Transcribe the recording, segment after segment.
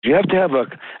You have to have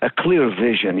a clear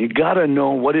vision. You got to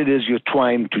know what it is you're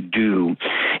trying to do.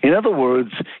 In other words,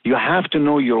 you have to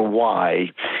know your why.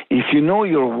 If you know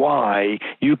your why,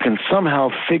 you can somehow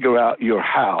figure out your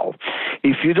how.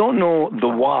 If you don't know the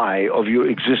why of your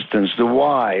existence, the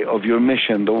why of your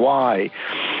mission, the why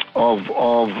of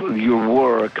your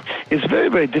work, it's very,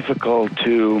 very difficult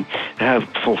to have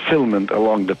fulfillment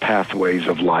along the pathways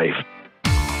of life.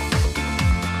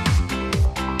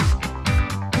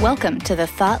 Welcome to the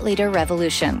Thought Leader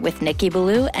Revolution with Nikki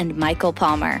Ballou and Michael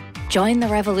Palmer. Join the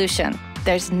revolution.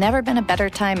 There's never been a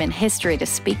better time in history to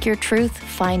speak your truth,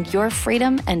 find your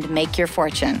freedom, and make your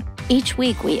fortune. Each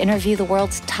week, we interview the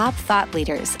world's top thought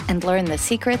leaders and learn the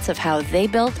secrets of how they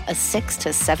built a 6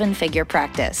 to 7 figure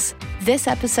practice. This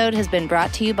episode has been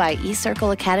brought to you by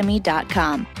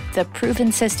eCircleacademy.com, the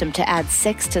proven system to add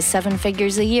 6 to 7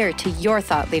 figures a year to your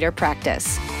thought leader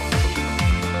practice.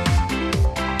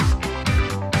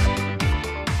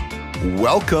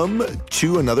 Welcome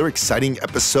to another exciting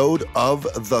episode of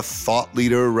the Thought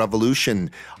Leader Revolution.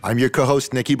 I'm your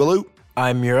co-host, Nikki Ballou.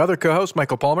 I'm your other co-host,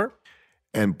 Michael Palmer.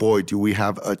 And boy, do we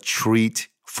have a treat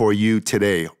for you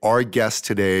today. Our guest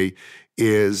today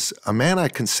is a man I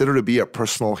consider to be a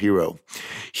personal hero.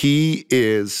 He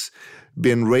is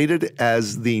been rated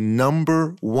as the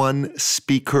 #1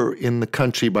 speaker in the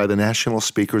country by the National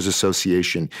Speakers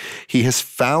Association. He has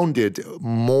founded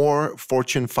more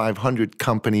Fortune 500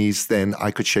 companies than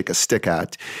I could shake a stick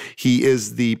at. He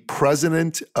is the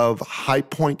president of High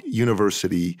Point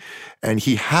University, and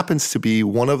he happens to be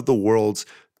one of the world's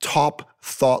top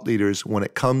thought leaders when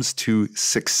it comes to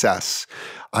success.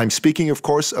 I'm speaking, of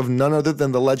course, of none other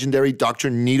than the legendary Dr.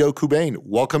 Nido Qubein.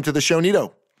 Welcome to the show,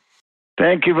 Nido.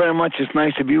 Thank you very much. It's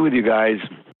nice to be with you guys.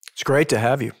 It's great to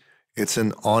have you. It's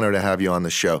an honor to have you on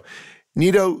the show.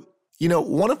 Nido,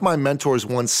 one of my mentors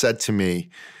once said to me,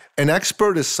 an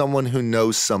expert is someone who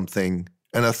knows something,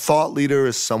 and a thought leader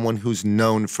is someone who's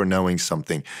known for knowing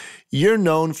something. You're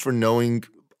known for knowing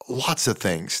lots of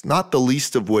things, not the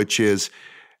least of which is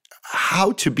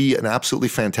how to be an absolutely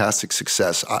fantastic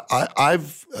success.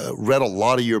 I've read a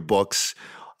lot of your books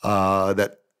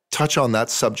that touch on that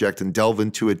subject and delve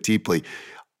into it deeply.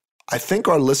 I think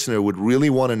our listener would really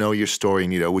want to know your story,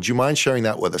 Nido. Would you mind sharing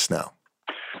that with us now?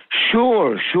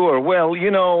 Sure. Well,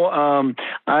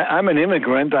 I'm an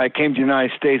immigrant. I came to the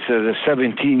United States as a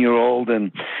 17-year-old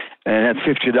and had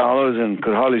 $50 and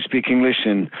could hardly speak English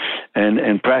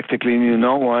and practically knew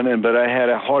no one. But I had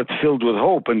a heart filled with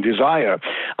hope and desire.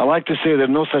 I like to say there are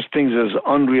no such things as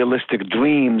unrealistic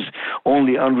dreams,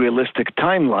 only unrealistic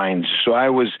timelines. So I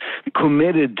was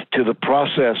committed to the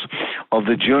process of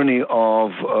the journey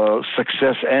of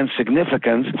success and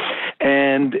significance.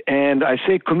 And I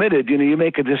say committed, you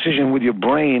make a decision with your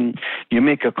brain, you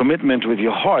make a commitment with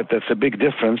your heart. That's a big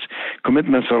difference.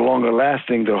 Commitments are longer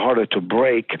lasting, they're harder to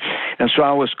break. And so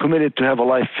I was committed to have a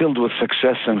life filled with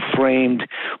success and framed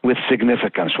with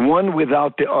significance. One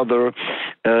without the other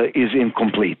is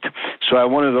incomplete. So I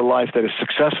wanted a life that is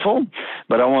successful,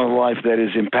 but I want a life that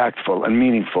is impactful and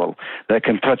meaningful, that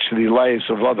can touch the lives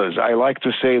of others. I like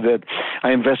to say that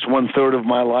I invest 1/3 of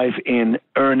my life in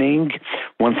earning,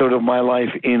 1/3 of my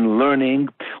life in learning,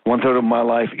 1/3 of my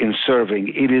life in serving.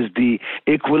 It is the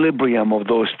equilibrium of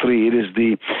those three. It is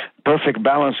the perfect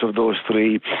balance of those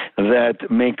three that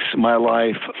makes my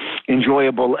life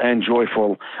enjoyable and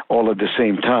joyful all at the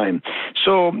same time.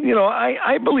 So,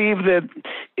 I believe that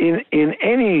in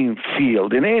any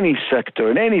field, in any sector,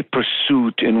 in any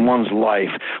pursuit in one's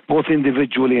life, both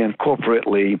individually and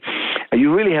corporately,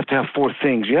 you really have to have 4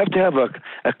 things. You have to have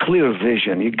a clear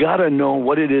vision. You got to know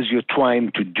what it is you're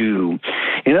trying to do.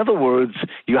 In other words,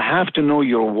 you have to know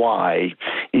your why.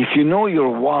 If you know your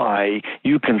why,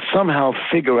 you can somehow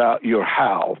figure out your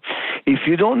how. If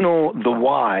you don't know the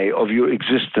why of your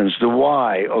existence, the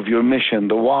why of your mission,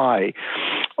 the why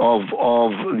of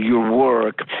your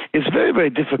work, it's very, very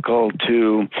difficult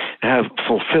to have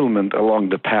fulfillment along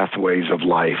the pathways of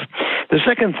life. The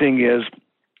second thing is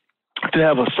to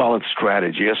have a solid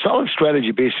strategy. A solid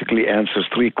strategy basically answers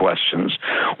 3 questions.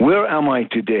 Where am I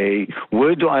today?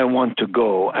 Where do I want to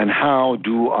go? And how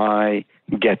do I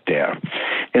get there?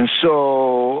 And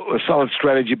so a solid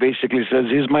strategy basically says,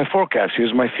 here's my forecast,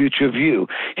 here's my future view,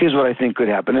 here's what I think could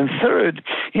happen. And third,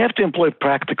 you have to employ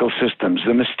practical systems.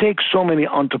 The mistake so many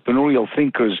entrepreneurial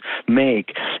thinkers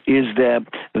make is that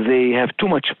they have too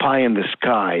much pie in the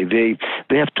sky.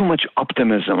 They have too much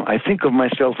optimism. I think of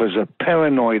myself as a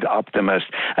paranoid optimist.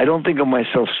 I don't think of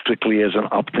myself strictly as an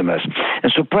optimist.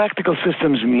 And so practical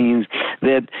systems means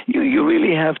that you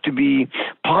really have to be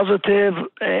positive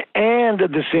and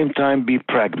and at the same time be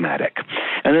pragmatic.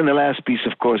 And then the last piece,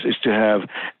 of course, is to have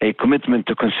a commitment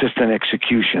to consistent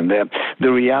execution.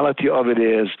 The reality of it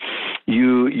is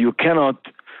you cannot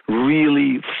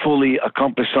really fully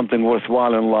accomplish something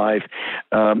worthwhile in life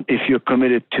if you're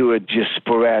committed to it just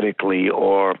sporadically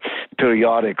or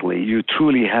periodically. You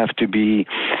truly have to be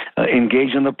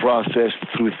engaged in the process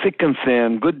through thick and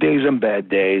thin, good days and bad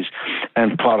days,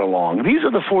 and plod along. These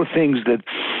are the four things that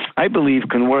I believe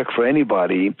can work for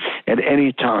anybody at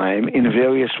any time in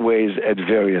various ways at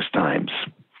various times.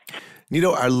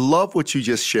 Nido, I love what you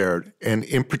just shared. And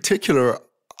in particular,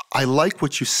 I like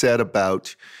what you said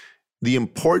about the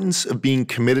importance of being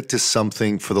committed to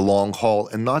something for the long haul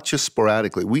and not just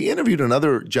sporadically. We interviewed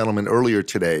another gentleman earlier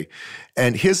today,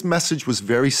 and his message was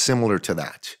very similar to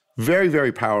that. Very,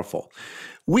 very powerful.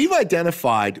 We've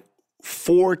identified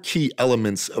 4 key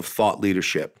elements of thought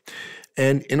leadership.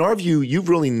 And in our view, you've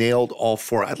really nailed all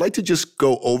 4. I'd like to just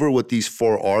go over what these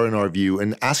 4 are in our view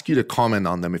and ask you to comment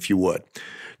on them if you would.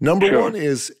 Number Sure. 1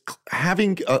 is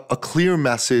having a clear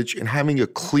message and having a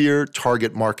clear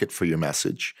target market for your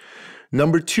message.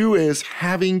 Number 2 is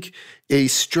having a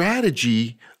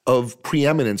strategy of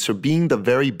preeminence or being the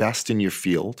very best in your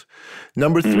field.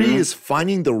 Number 3 is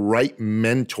finding the right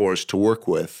mentors to work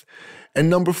with. And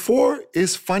number 4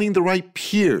 is finding the right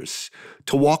peers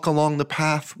to walk along the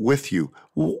path with you.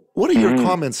 What are your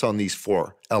comments on these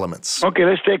 4 elements? Okay,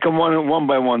 let's take them one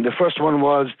by one. The first one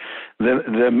was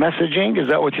the messaging. Is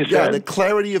that what you said? Yeah, the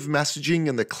clarity of messaging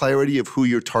and the clarity of who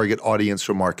your target audience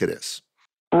or market is.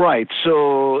 Right.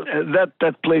 So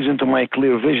that plays into my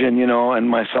clear vision, and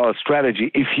my solid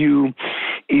strategy. If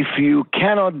you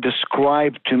cannot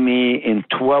describe to me in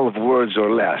 12 words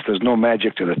or less, there's no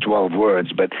magic to the 12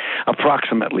 words, but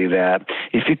approximately that.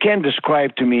 If you can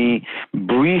describe to me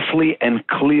briefly and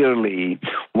clearly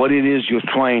what it is you're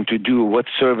trying to do, what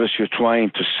service you're trying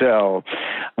to sell,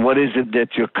 what is it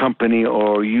that your company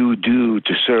or you do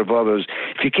to serve others,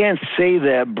 if you can't say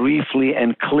that briefly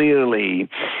and clearly,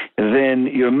 then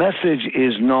your message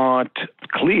is not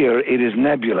clear, it is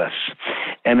nebulous.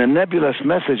 And a nebulous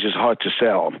message is hard to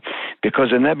sell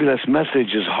because a nebulous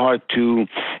message is hard to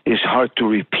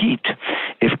repeat.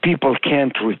 If people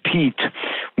can't repeat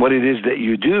what it is that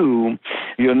you do,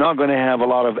 you're not going to have a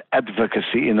lot of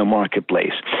advocacy in the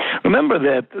marketplace. Remember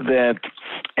that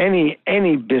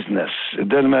any business, it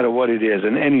doesn't matter what it is,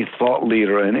 and any thought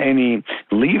leader and any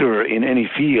leader in any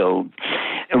field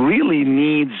really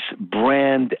needs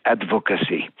brand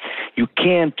advocacy. You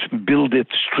can't build it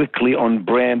strictly on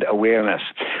brand awareness.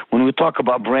 When we talk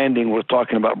about branding, we're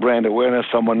talking about brand awareness,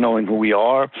 someone knowing who we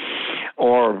are,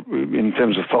 or in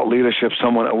terms of thought leadership,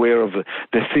 someone aware of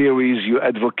the theories you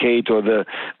advocate or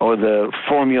the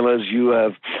formulas you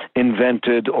have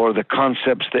invented or the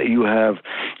concepts that you have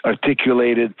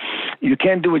articulated. You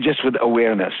can't do it just with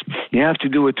awareness. You have to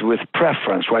do it with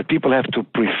preference, right? People have to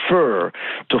prefer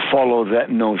to follow that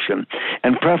notion.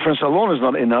 And preference alone is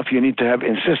not enough. You need to have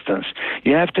insistence.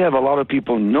 You have to have a lot of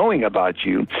people knowing about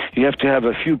you. You have to have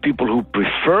a few people who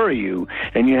prefer you,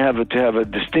 and you have to have a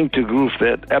distinctive group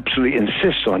that absolutely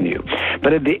insists on you.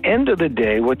 But at the end of the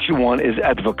day, what you want is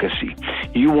advocacy.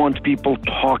 You want people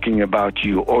talking about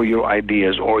you or your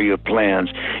ideas or your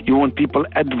plans. You want people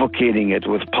advocating it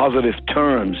with positive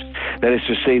terms. That is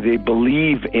to say, they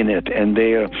believe in it and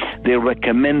they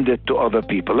recommend it to other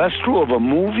people. That's true of a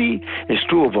movie. It's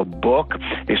true of a book.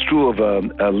 It's true of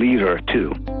a leader,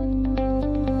 too.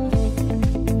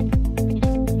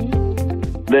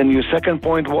 Then your second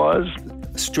point was?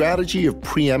 Strategy of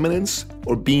preeminence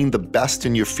or being the best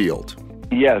in your field.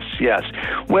 Yes.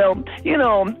 Well,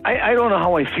 I don't know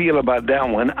how I feel about that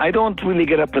one. I don't really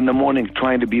get up in the morning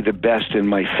trying to be the best in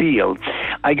my field.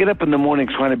 I get up in the morning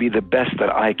trying to be the best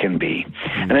that I can be.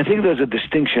 And I think there's a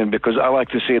distinction because I like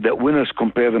to say that winners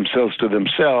compare themselves to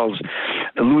themselves.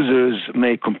 Losers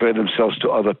may compare themselves to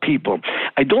other people.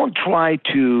 I don't try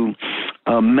to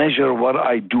measure what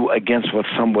I do against what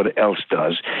somebody else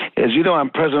does. As you know, I'm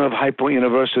president of High Point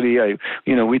University.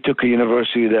 We took a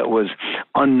university that was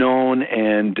unknown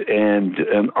and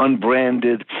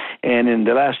unbranded, and in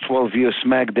the last 12 years,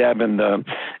 smack dab in the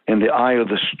eye of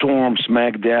the storm,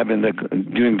 smack dab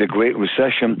during the Great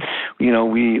Recession,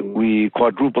 we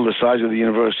quadrupled the size of the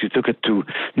university, took it to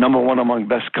number 1 among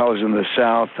best colleges in the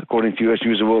South, according to U.S.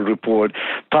 News and World Report,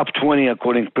 top 20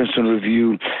 according to Princeton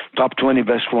Review, top 20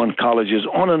 best run colleges,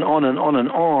 on and on and on and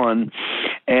on,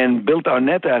 and built our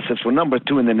net assets. We're number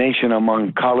 2 in the nation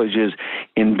among colleges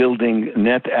in building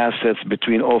net assets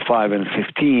between 05 and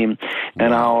 15,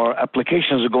 and our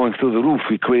applications are going through the roof.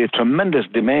 We created tremendous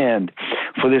demand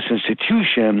for this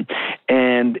institution.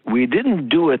 And we didn't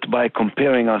do it by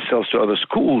comparing ourselves to other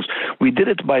schools. We did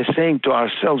it by saying to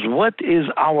ourselves, what is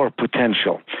our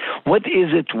potential? What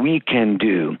is it we can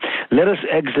do? Let us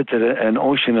exit an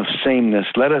ocean of sameness.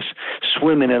 Let us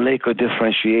swim in a lake of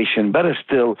differentiation. Better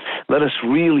still, let us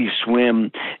really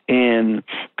swim in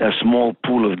a small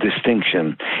pool of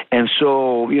distinction. And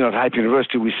so, at Hype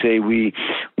University, we say we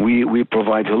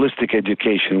provide holistic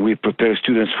education. We prepare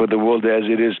students for the world as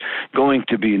it is going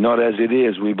to be, not as it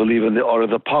is. We believe in the art of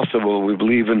the possible. We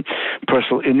believe in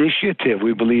personal initiative.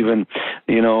 We believe in,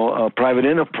 private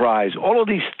enterprise. All of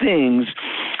these things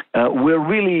were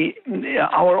really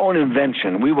our own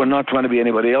invention. We were not trying to be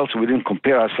anybody else. We didn't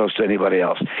compare ourselves to anybody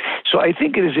else. So I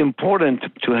think it is important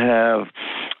to have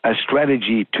a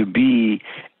strategy to be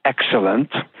excellent,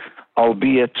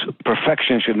 albeit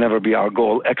perfection should never be our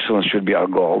goal. Excellence should be our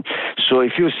goal. So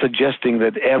if you're suggesting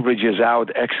that average is out,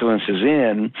 excellence is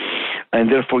in,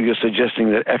 and therefore you're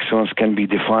suggesting that excellence can be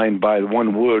defined by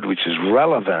one word, which is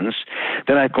relevance,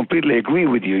 then I completely agree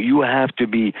with you. You have to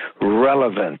be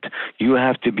relevant. You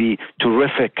have to be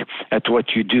terrific at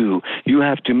what you do. You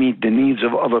have to meet the needs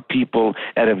of other people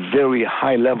at a very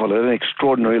high level, at an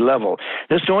extraordinary level.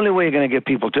 That's the only way you're going to get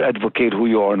people to advocate who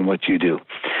you are and what you do.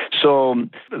 So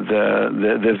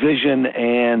the vision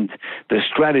and the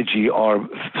strategy are,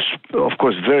 of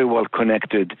course, very well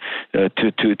connected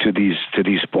to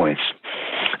these points.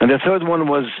 And the third one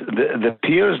was the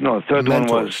peers. No, the third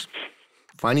mentors. One was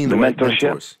finding the right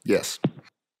mentors. Yes.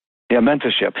 Yeah,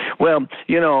 mentorship. Well,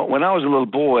 when I was a little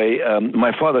boy,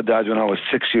 my father died when I was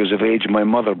 6 years of age. My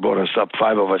mother brought us up,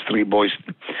 5 of us, 3 boys,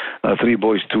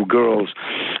 2 girls.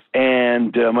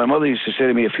 And my mother used to say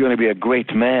to me, if you want to be a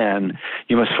great man,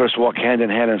 you must first walk hand in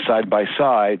hand and side by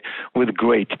side with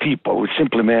great people, which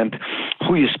simply meant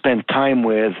who you spend time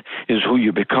with is who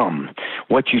you become.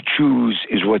 What you choose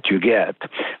is what you get.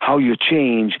 How you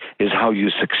change is how you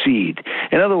succeed.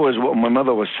 In other words, what my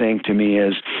mother was saying to me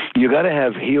is, you got to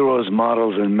have heroes,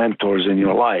 models, and mentors in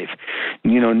your life.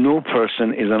 No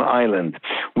person is an island.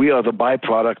 We are the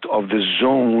byproduct of the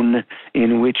zone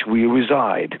in which we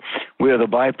reside. We are the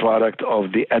byproduct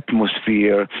of the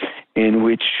atmosphere in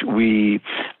which we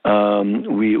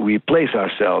place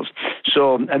ourselves.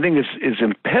 So I think it's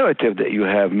imperative that you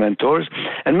have mentors,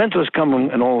 and mentors come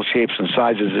in all shapes and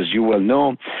sizes, as you well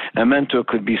know. A mentor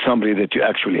could be somebody that you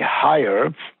actually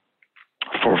hire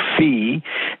for fee,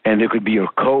 and they could be your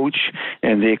coach,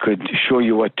 and they could show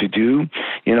you what to do.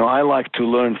 I like to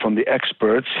learn from the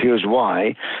experts. Here's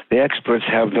why. The experts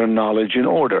have their knowledge in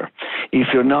order. If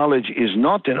your knowledge is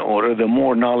not in order, the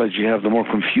more knowledge you have, the more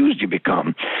confused you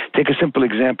become. Take a simple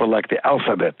example like the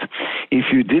alphabet. If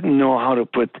you didn't know how to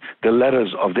put the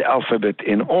letters of the alphabet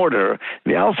in order,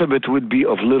 the alphabet would be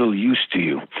of little use to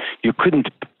you. You couldn't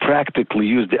practically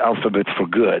use the alphabet for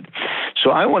good.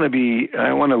 So I want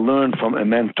to learn from a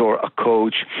mentor, a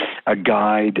coach, a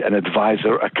guide, an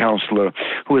advisor, a counselor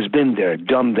who has been there,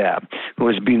 done that, who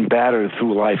has been battered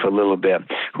through life a little bit,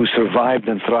 who survived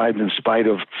and thrived in spite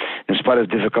of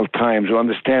difficult times, who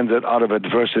understands that out of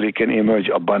adversity can emerge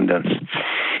abundance.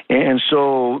 And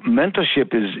so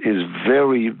mentorship is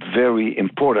very, very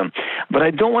important. But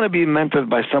I don't want to be mentored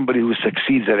by somebody who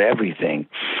succeeds at everything.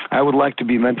 I would like to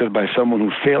be mentored by someone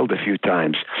who failed a few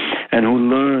times and who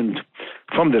learned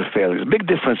from their failures. Big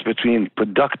difference between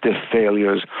productive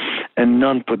failures and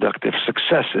non-productive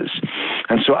successes.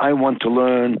 And so I want to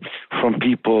learn from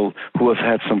people who have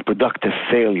had some productive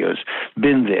failures,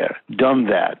 been there, done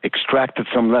that, extracted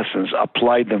some lessons,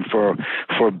 applied them for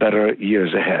better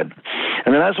years ahead.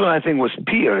 And the last one I think was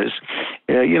peers.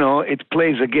 It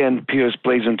plays, again, peers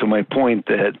plays into my point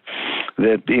that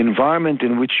the environment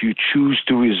in which you choose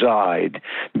to reside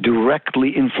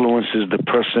directly influences the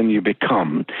person you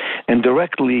become and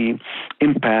directly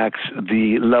impacts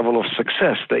the level of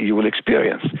success that you will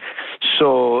experience.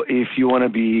 So if you want to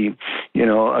be,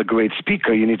 a great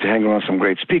speaker, you need to hang around some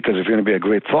great speakers. If you're going to be a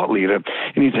great thought leader,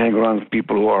 you need to hang around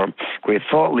people who are great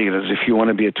thought leaders. If you want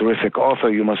to be a terrific author,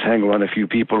 you must hang around a few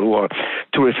people who are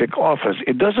terrific authors.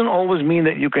 It doesn't always mean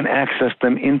that you can access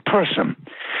them in person.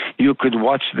 You could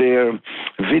watch their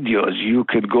videos. You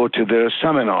could go to their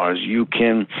seminars. You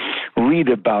can read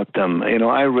about them.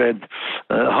 I read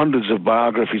hundreds of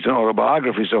biographies and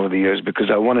autobiographies over the years because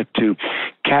I wanted to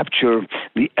capture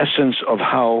the essence of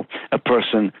how a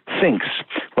person thinks,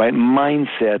 right?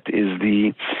 Mindset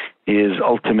is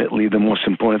ultimately the most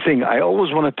important thing. I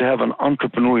always wanted to have an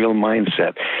entrepreneurial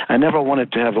mindset. I never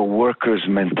wanted to have a worker's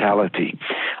mentality.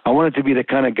 I wanted to be the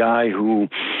kind of guy who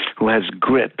has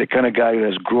grit, the kind of guy who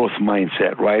has growth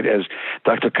mindset, right? As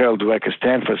Dr. Carol Dweck at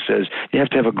Stanford says, you have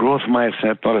to have a growth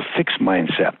mindset, not a fixed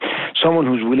mindset. someone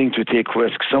who's willing to take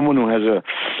risks, someone who has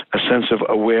a sense of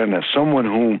awareness, someone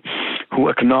who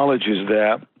acknowledges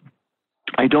that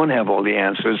I don't have all the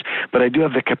answers, but I do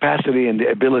have the capacity and the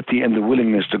ability and the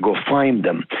willingness to go find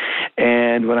them.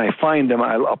 And when I find them,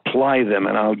 I'll apply them,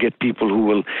 and I'll get people who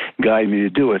will guide me to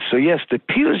do it. So yes, the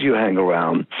peers you hang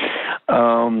around,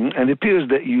 and the peers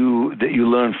that you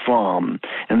learn from,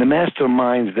 and the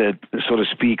masterminds that, so to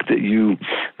speak, that you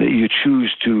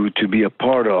choose to be a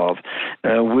part of,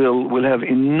 will have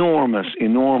enormous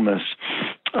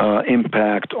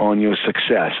impact on your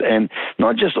success, and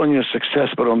not just on your success,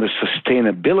 but on the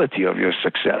sustainability of your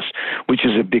success, which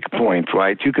is a big point,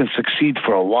 right? You can succeed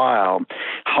for a while.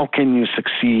 How can you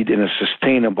succeed in a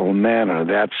sustainable manner?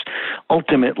 That's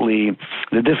ultimately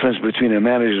the difference between a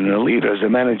manager and a leader. As a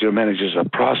manager manages a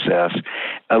process,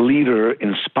 a leader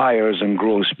inspires and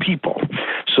grows people.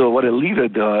 So what a leader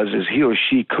does is he or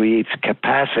she creates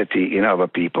capacity in other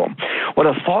people. What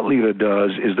a thought leader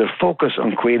does is they're focused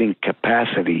on creating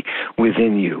capacity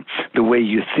within you, the way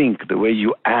you think, the way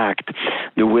you act,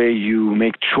 the way you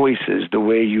make choices, the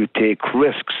way you take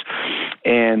risks,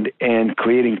 and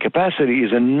creating capacity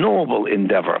is a noble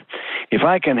endeavor. If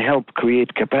I can help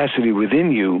create capacity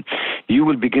within you, you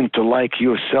will begin to like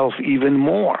yourself even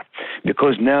more,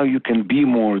 because now you can be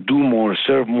more, do more,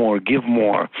 serve more, give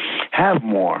more, have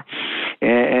more.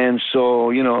 And so,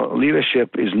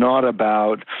 leadership is not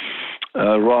about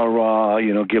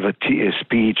give a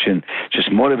speech and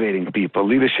just motivating people.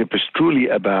 Leadership is truly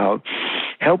about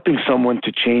helping someone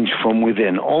to change from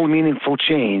within. All meaningful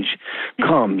change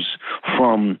comes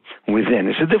from within.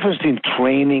 It's the difference between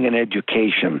training and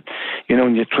education.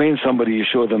 When you train somebody, you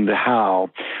show them the how.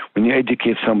 When you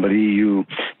educate somebody, you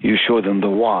show them the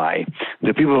why.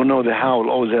 The people who know the how will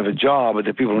always have a job, but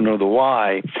the people who know the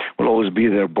why will always be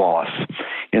their boss.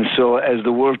 And so as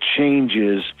the world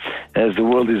changes, as the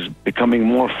world is becoming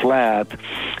more flat,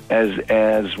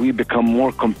 as we become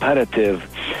more competitive,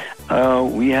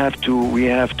 we have to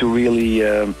really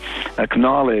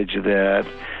acknowledge that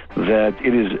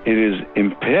it is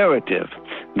imperative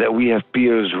that we have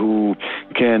peers who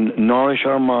can nourish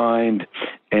our mind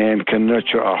and can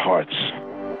nurture our hearts.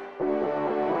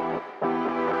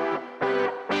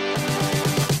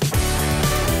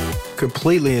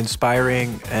 Completely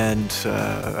inspiring, and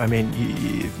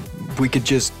we could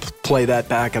just play that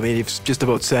back. You've just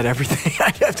about said everything.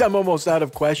 I'm almost out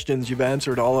of questions. You've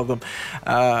answered all of them.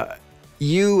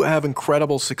 You have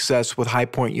incredible success with High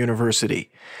Point University.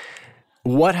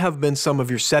 What have been some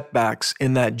of your setbacks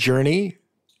in that journey,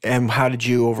 and how did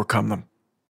you overcome them?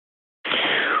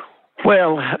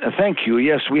 Well, thank you.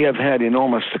 Yes, we have had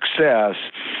enormous success.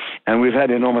 And we've had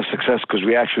enormous success because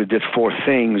we actually did 4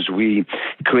 things. We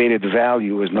created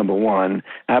value as number one.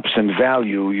 Absent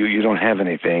value, you don't have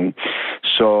anything.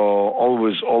 So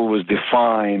always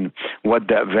define what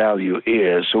that value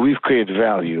is. So we've created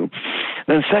value.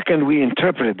 Then second, we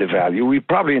interpreted the value. We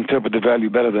probably interpret the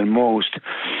value better than most.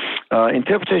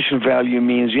 Interpretation of value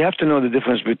means you have to know the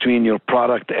difference between your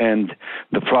product and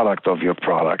the product of your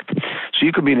product. So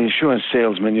you could be an insurance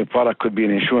salesman, your product could be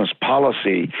an insurance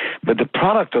policy, but the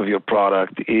product of your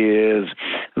product is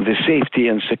the safety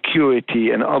and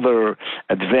security and other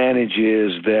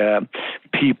advantages that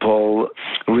people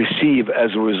receive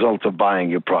as a result of buying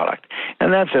your product.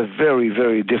 And that's a very,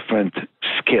 very different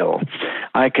skill.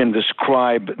 I can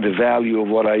describe the value of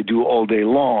what I do all day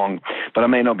long, but I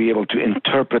may not be able to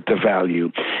interpret the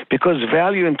value, because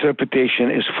value interpretation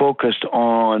is focused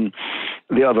on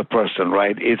the other person,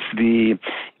 right? It's the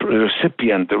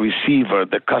recipient, the receiver,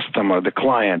 the customer, the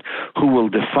client who will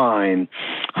define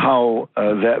how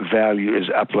that value is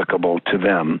applicable to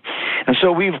them. And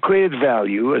so we've created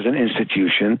value as an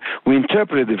institution. We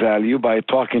interpreted the value by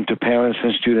talking to parents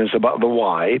and students about the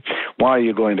why. Why are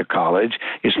you going to college?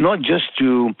 It's not just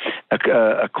to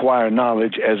acquire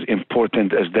knowledge, as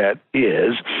important as that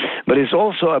is, but it's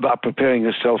also about preparing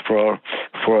yourself for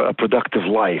a productive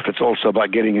life. It's also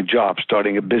about getting a job,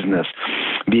 starting a business,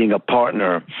 being a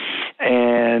partner.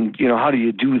 And, how do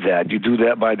you do that? You do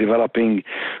that by developing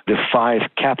the 5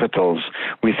 capitals.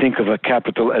 We think of a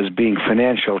capital as being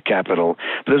financial capital,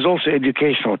 but there's also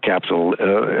educational capital,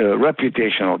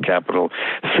 reputational capital,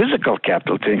 physical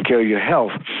capital to take care of your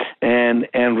health, and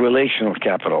relational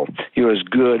capital. You're as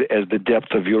good as the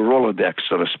depth of your Rolodex,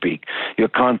 so to speak, your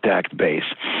contact base.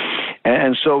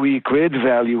 And so we created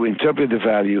value, we interpreted the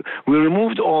value, we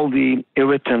removed all the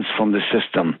irritants from the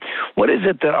system. What is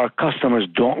it that our customers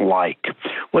don't like?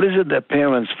 What is it that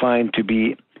parents find to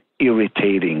be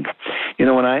irritating.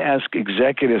 When I ask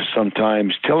executives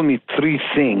sometimes, tell me 3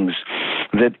 things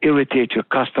that irritate your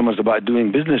customers about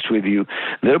doing business with you,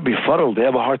 they're befuddled. They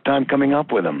have a hard time coming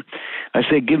up with them. I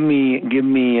say, give me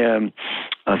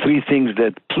 3 things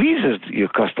that pleases your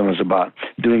customers about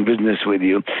doing business with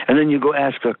you, and then you go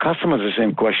ask the customers the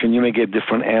same question. You may get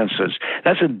different answers.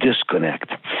 That's a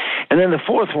disconnect. And then the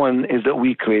 4th one is that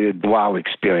we created wow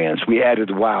experience. We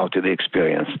added wow to the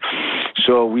experience.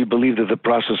 So we believe that the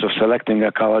process of selecting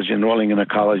a college, enrolling in a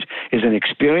college, is an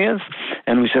experience,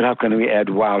 and we said, how can we add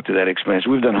wow to that experience?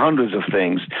 We've done hundreds of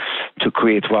things to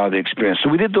create wow the experience. So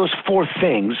we did those 4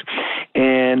 things,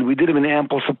 and we did them in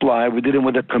ample supply. We did them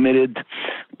with a committed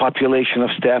population of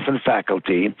staff and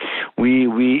faculty.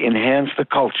 We enhanced the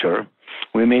culture.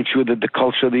 We made sure that the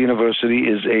culture of the university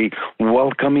is a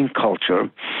welcoming culture.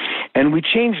 And we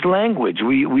changed language.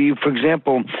 We, for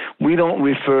example, we don't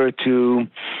refer to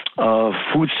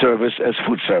food service as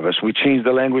food service. We changed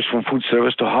the language from food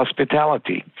service to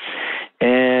hospitality.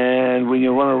 And when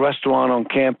you run a restaurant on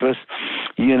campus,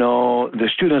 the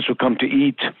students who come to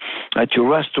eat at your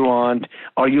restaurant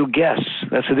are your guests.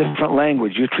 That's a different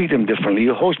language. You treat them differently.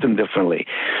 You host them differently.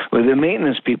 With the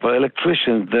maintenance people,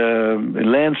 electricians, the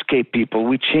landscape people,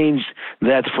 we changed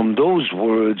that from those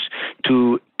words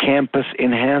to campus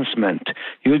enhancement.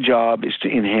 Your job is to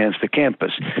enhance the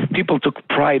campus. People took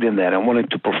pride in that and wanted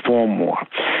to perform more.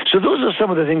 So those are some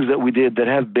of the things that we did that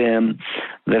have been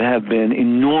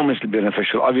enormously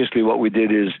beneficial. Obviously, what we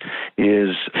did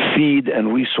is feed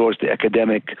and resource the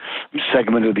academic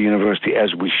segment of the university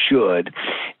as we should,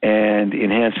 and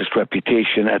enhance its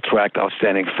reputation, attract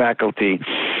outstanding faculty,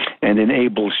 and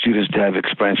enable students to have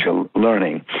experiential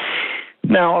learning.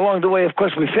 Now, along the way, of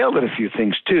course, we failed at a few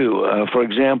things, too. For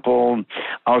example,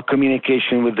 our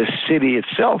communication with the city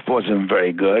itself wasn't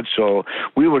very good, so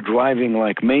we were driving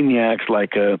like maniacs,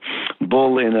 like a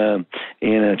bull in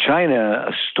a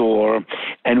China store,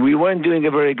 and we weren't doing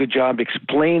a very good job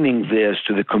explaining this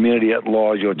to the community at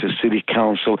large or to city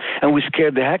council, and we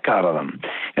scared the heck out of them.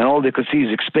 And all they could see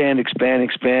is expand, expand,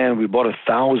 expand. We bought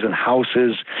 1,000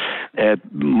 houses at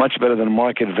much better than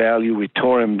market value. We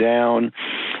tore them down.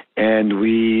 And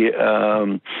we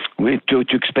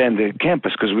to expand the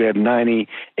campus because we had 90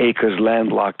 acres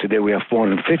landlocked. Today we have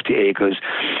 450 acres.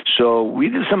 So we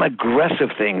did some aggressive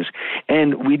things,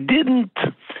 and we didn't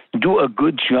do a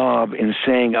good job in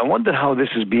saying, I wonder how this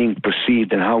is being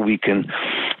perceived and how we can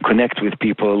connect with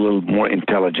people a little more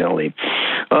intelligently.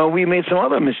 We made some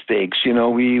other mistakes.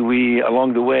 We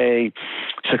along the way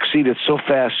succeeded so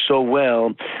fast, so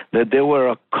well, that there were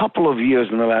a couple of years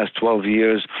in the last 12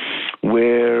 years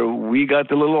where we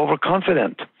got a little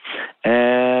overconfident,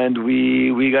 and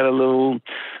we got a little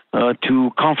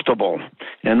too comfortable,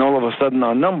 and all of a sudden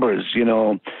our numbers,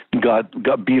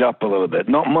 got beat up a little bit.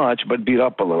 Not much, but beat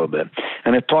up a little bit.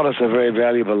 And it taught us a very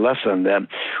valuable lesson that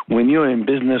when you're in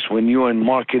business, when you're in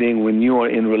marketing, when you are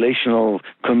in relational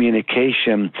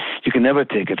communication, you can never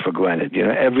take it for granted.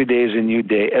 Every day is a new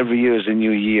day. Every year is a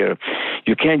new year.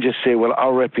 You can't just say, well,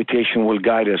 our reputation will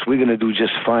guide us. We're going to do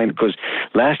just fine because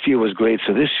last year was great,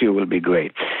 so this year will be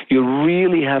great. You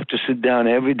really have to sit down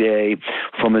every day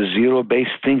from a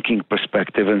zero-based thinking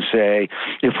perspective and say,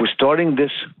 if we're starting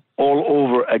this all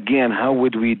over again, how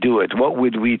would we do it? What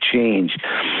would we change?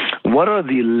 What are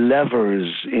the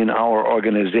levers in our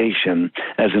organization,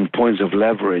 as in points of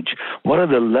leverage? What are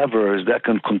the levers that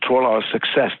can control our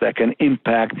success, that can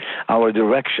impact our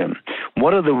direction?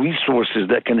 What are the resources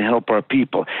that can help our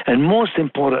people? And most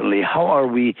importantly, how are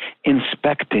we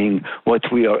inspecting what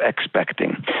we are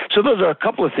expecting? So those are a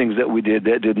couple of things that we did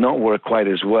that did not work quite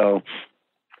as well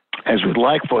as we'd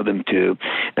like for them to,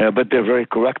 but they're very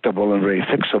correctable and very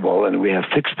fixable, and we have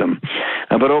fixed them.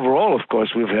 But overall, of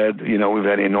course, we've had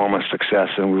enormous success,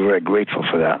 and we're very grateful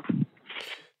for that.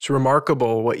 It's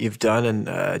remarkable what you've done,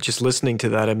 and just listening to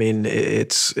that, I mean,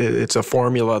 it's a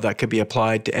formula that could be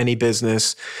applied to any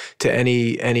business, to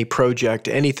any project,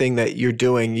 anything that you're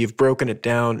doing. You've broken it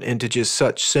down into just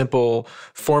such simple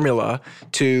formula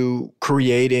to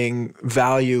creating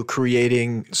value,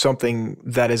 creating something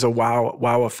that is a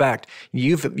wow effect.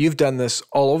 You've done this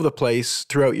all over the place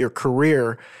throughout your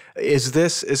career.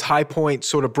 Is High Point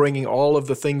sort of bringing all of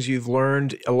the things you've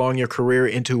learned along your career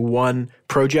into one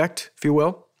project, if you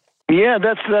will? Yeah,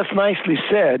 that's nicely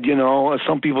said.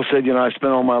 Some people said, I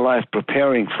spent all my life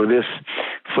preparing for this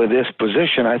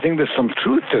position. I think there's some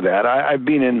truth to that. I've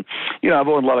been in, I've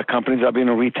owned a lot of companies. I've been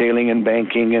in retailing and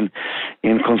banking and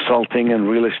in consulting and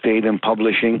real estate and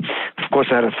publishing. Of course,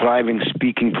 I had a thriving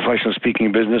professional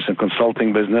speaking business and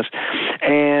consulting business.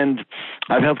 And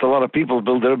I've helped a lot of people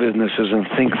build their businesses and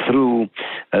think through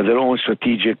their own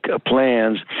strategic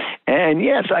plans. And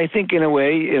yes, I think in a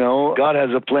way, God has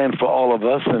a plan for all of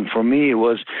us. And for me, it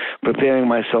was preparing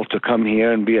myself to come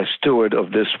here and be a steward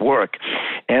of this work.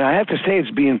 And I have to say,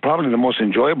 it's been probably the most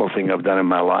enjoyable thing I've done in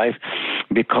my life,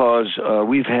 because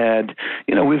we've had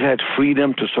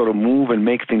freedom to sort of move and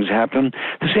make things happen.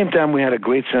 At the same time, we had a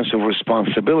great sense of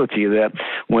responsibility that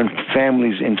when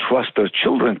families entrust their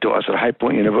children to us at High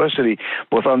Point University,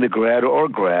 both undergrad or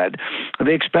grad,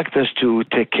 they expect us to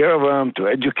take care of them, to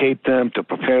educate them, to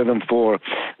prepare them for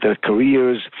their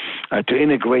careers, to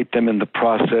integrate them in the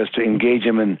process, to engage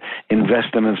them and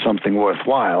invest them in something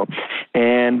worthwhile.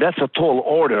 And that's a tall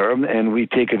order, and we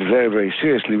take it very, very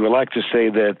seriously. We like to say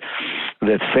that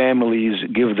families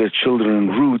give their children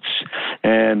roots,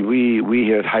 and we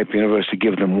here at High Point University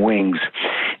give them wings.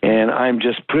 And I'm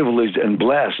just privileged and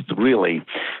blessed, really,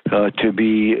 to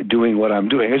be doing what I'm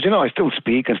doing. As you know, I still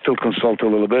speak and still consult a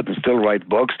little bit and still write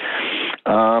books.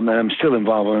 And I'm still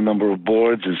involved in a number of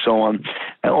boards and so on,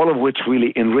 and all of which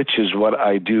really enriches what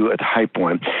I do at High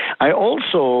Point. I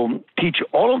also teach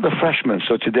all of the freshmen.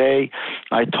 So today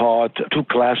I taught 2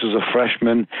 classes of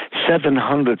freshmen,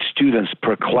 700 students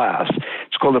per class.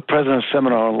 It's called the President's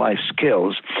Seminar on Life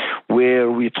Skills,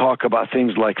 where we talk about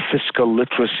things like fiscal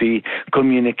literacy,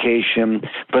 communication,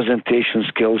 presentation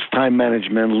skills, time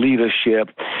management, leadership,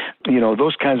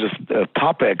 those kinds of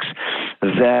topics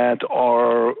that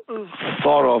are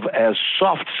thought of as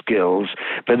soft skills,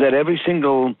 but that every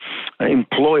single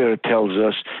employer tells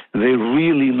us they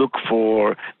really look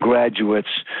for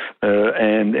graduates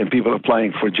and people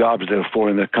applying for jobs, therefore,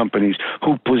 in their companies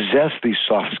who possess these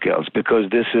soft skills, because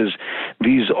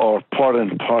these are part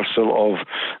and parcel of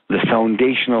the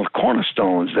foundational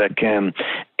cornerstones that can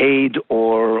aid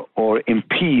or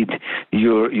impede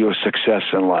your success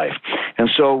in life. And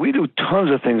so we do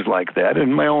tons of things like that.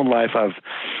 In my own life, I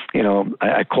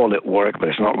call it work, but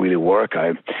it's not really work.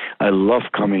 I love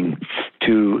coming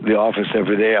to the office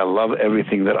every day. I love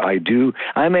everything that I do.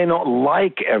 I may not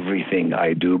like everything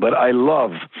I do, but I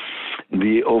love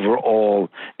the overall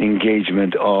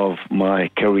engagement of my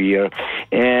career.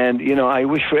 And, I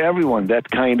wish for everyone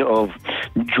that kind of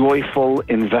joyful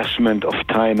investment of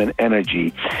time and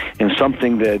energy in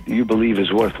something that you believe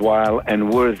is worthwhile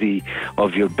and worthy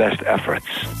of your best efforts.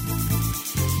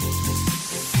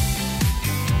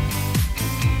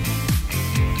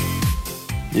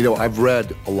 I've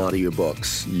read a lot of your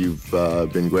books. You've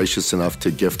been gracious enough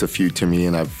to gift a few to me,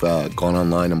 and I've gone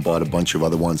online and bought a bunch of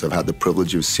other ones. I've had the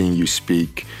privilege of seeing you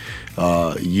speak.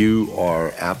 You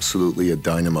are absolutely a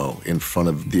dynamo in front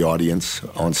of the audience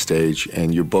on stage,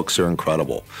 and your books are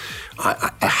incredible.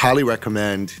 I highly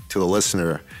recommend to the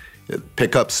listener,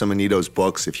 pick up some of Nido's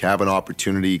books. If you have an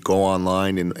opportunity, go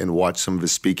online and watch some of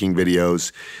his speaking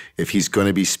videos. If he's going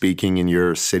to be speaking in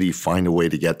your city, find a way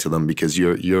to get to them, because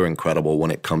you're incredible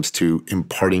when it comes to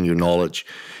imparting your knowledge.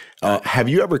 Have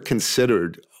you ever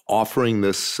considered offering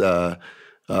this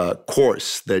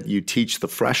course that you teach the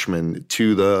freshmen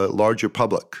to the larger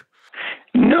public?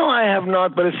 No, I have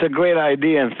not, but it's a great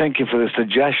idea, and thank you for the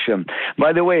suggestion.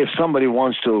 By the way, if somebody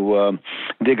wants to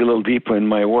dig a little deeper in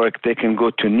my work, they can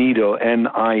go to Nido,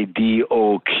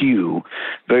 Nidoq,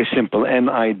 very simple,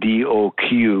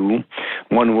 Nidoq,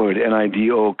 one word,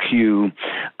 Nidoq.com,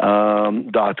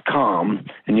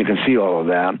 and you can see all of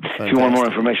that. Fantastic. If you want more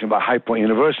information about High Point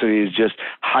University, it's just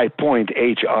High Point,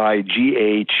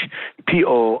 HIGHPOINT,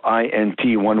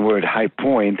 one word,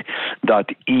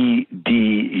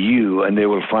 highpoint.edu, and they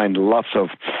will find lots of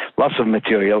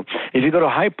material. If you go to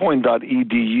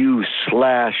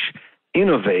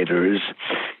highpoint.edu/innovators,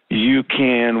 you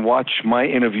can watch my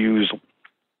interviews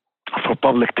for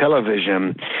public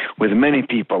television with many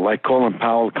people like Colin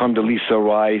Powell, Condoleezza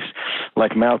Rice,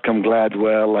 like Malcolm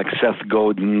Gladwell, like Seth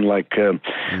Godin, like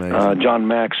John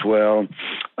Maxwell,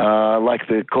 like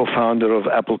the co-founder of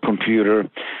Apple Computer,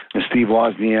 Steve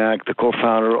Wozniak, the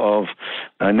co-founder of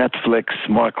Netflix,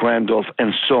 Mark Randolph,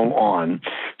 and so on.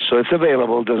 So it's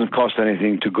available. It doesn't cost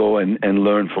anything to go and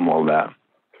learn from all that.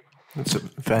 That's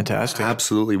fantastic.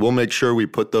 Absolutely. We'll make sure we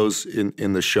put those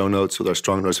in the show notes with our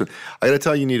strong notes. I got to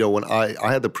tell you, Nido, when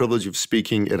I had the privilege of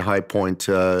speaking at High Point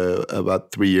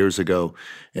about 3 years ago,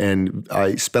 and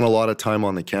I spent a lot of time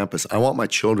on the campus. I want my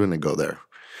children to go there.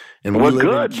 And we live in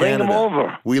Canada. Bring them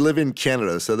over. We live in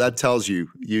Canada, so that tells you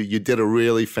did a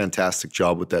really fantastic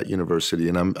job with that university,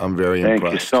 and I'm very impressed.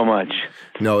 Thank you so much.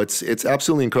 No, it's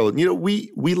absolutely incredible.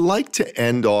 We like to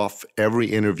end off every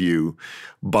interview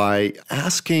by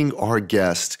asking our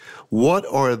guest, what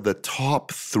are the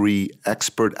top 3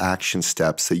 expert action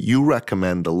steps that you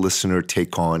recommend the listener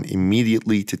take on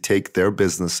immediately to take their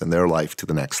business and their life to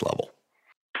the next level?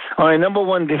 All right, number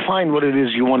one, define what it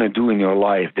is you want to do in your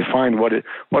life. Define what are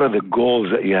the goals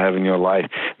that you have in your life.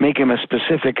 Make them as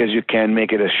specific as you can,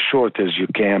 make it as short as you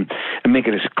can, and make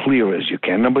it as clear as you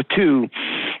can. Number two,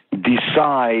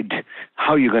 decide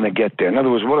how you're going to get there. In other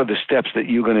words, what are the steps that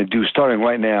you're going to do starting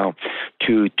right now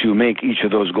to make each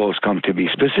of those goals come to be?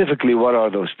 Specifically, what are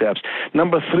those steps?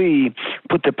 Number three,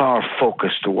 put the power of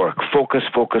focus to work. Focus,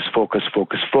 focus, focus,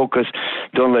 focus, focus.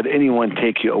 Don't let anyone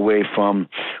take you away from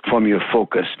your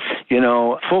focus. You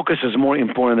know, focus is more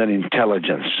important than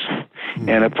intelligence.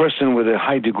 And a person with a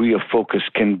high degree of focus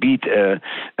can beat a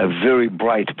very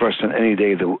bright person any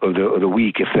day of the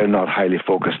week if they're not highly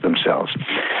focused themselves.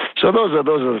 So those are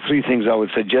the three things I would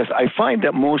suggest. I find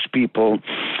that most people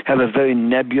have a very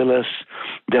nebulous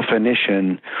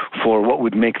definition for what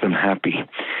would make them happy.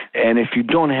 And if you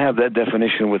don't have that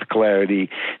definition with clarity,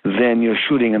 then you're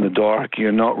shooting in the dark.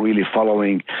 You're not really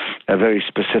following a very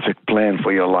specific plan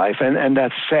for your life. And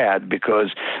that's sad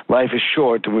because life is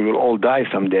short and we will all die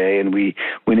someday, and we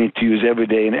need to use every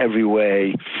day in every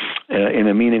way in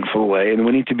a meaningful way. And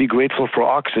we need to be grateful for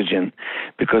oxygen,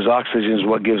 because oxygen is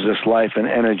what gives us life and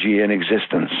energy and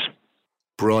existence.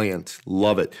 Brilliant.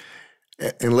 Love it.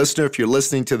 And listener, if you're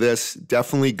listening to this,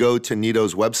 definitely go to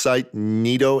Nido's website,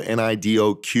 Nido,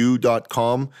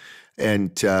 NIDOQ.com,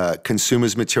 and consume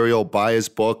his material, buy his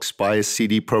books, buy his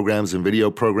CD programs and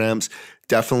video programs.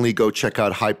 Definitely go check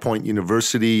out High Point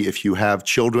University. If you have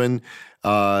children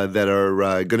that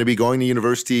are going to be going to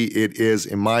university, it is,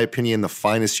 in my opinion, the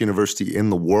finest university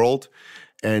in the world.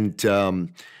 And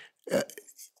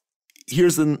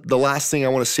here's the last thing I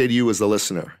want to say to you as the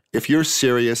listener. If you're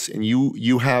serious and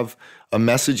you have a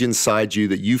message inside you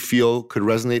that you feel could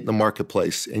resonate in the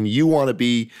marketplace, and you want to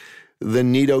be the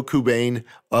Nido Qubein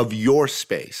of your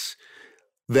space,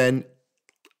 then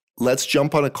let's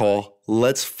jump on a call.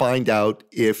 Let's find out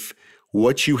if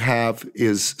what you have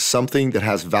is something that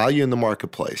has value in the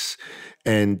marketplace.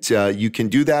 And you can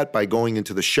do that by going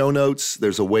into the show notes.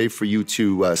 There's a way for you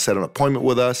to set an appointment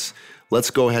with us. Let's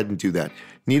go ahead and do that.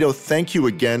 Nido, thank you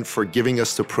again for giving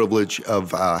us the privilege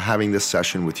of having this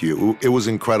session with you. It was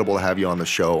incredible to have you on the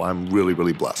show. I'm really,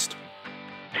 really blessed.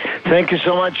 Thank you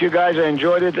so much, you guys. I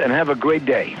enjoyed it, and have a great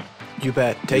day. You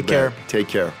bet. Take care. Take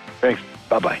care. Thanks.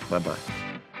 Bye-bye. Bye-bye.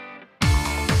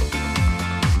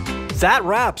 That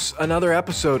wraps another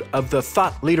episode of the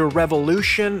Thought Leader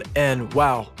Revolution. And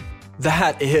wow,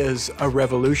 that is a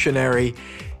revolutionary,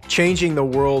 changing the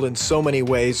world in so many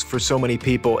ways for so many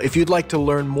people. If you'd like to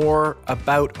learn more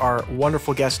about our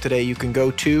wonderful guest today, you can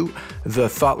go to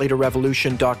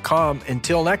thethoughtleaderrevolution.com.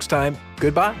 Until next time,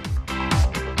 goodbye.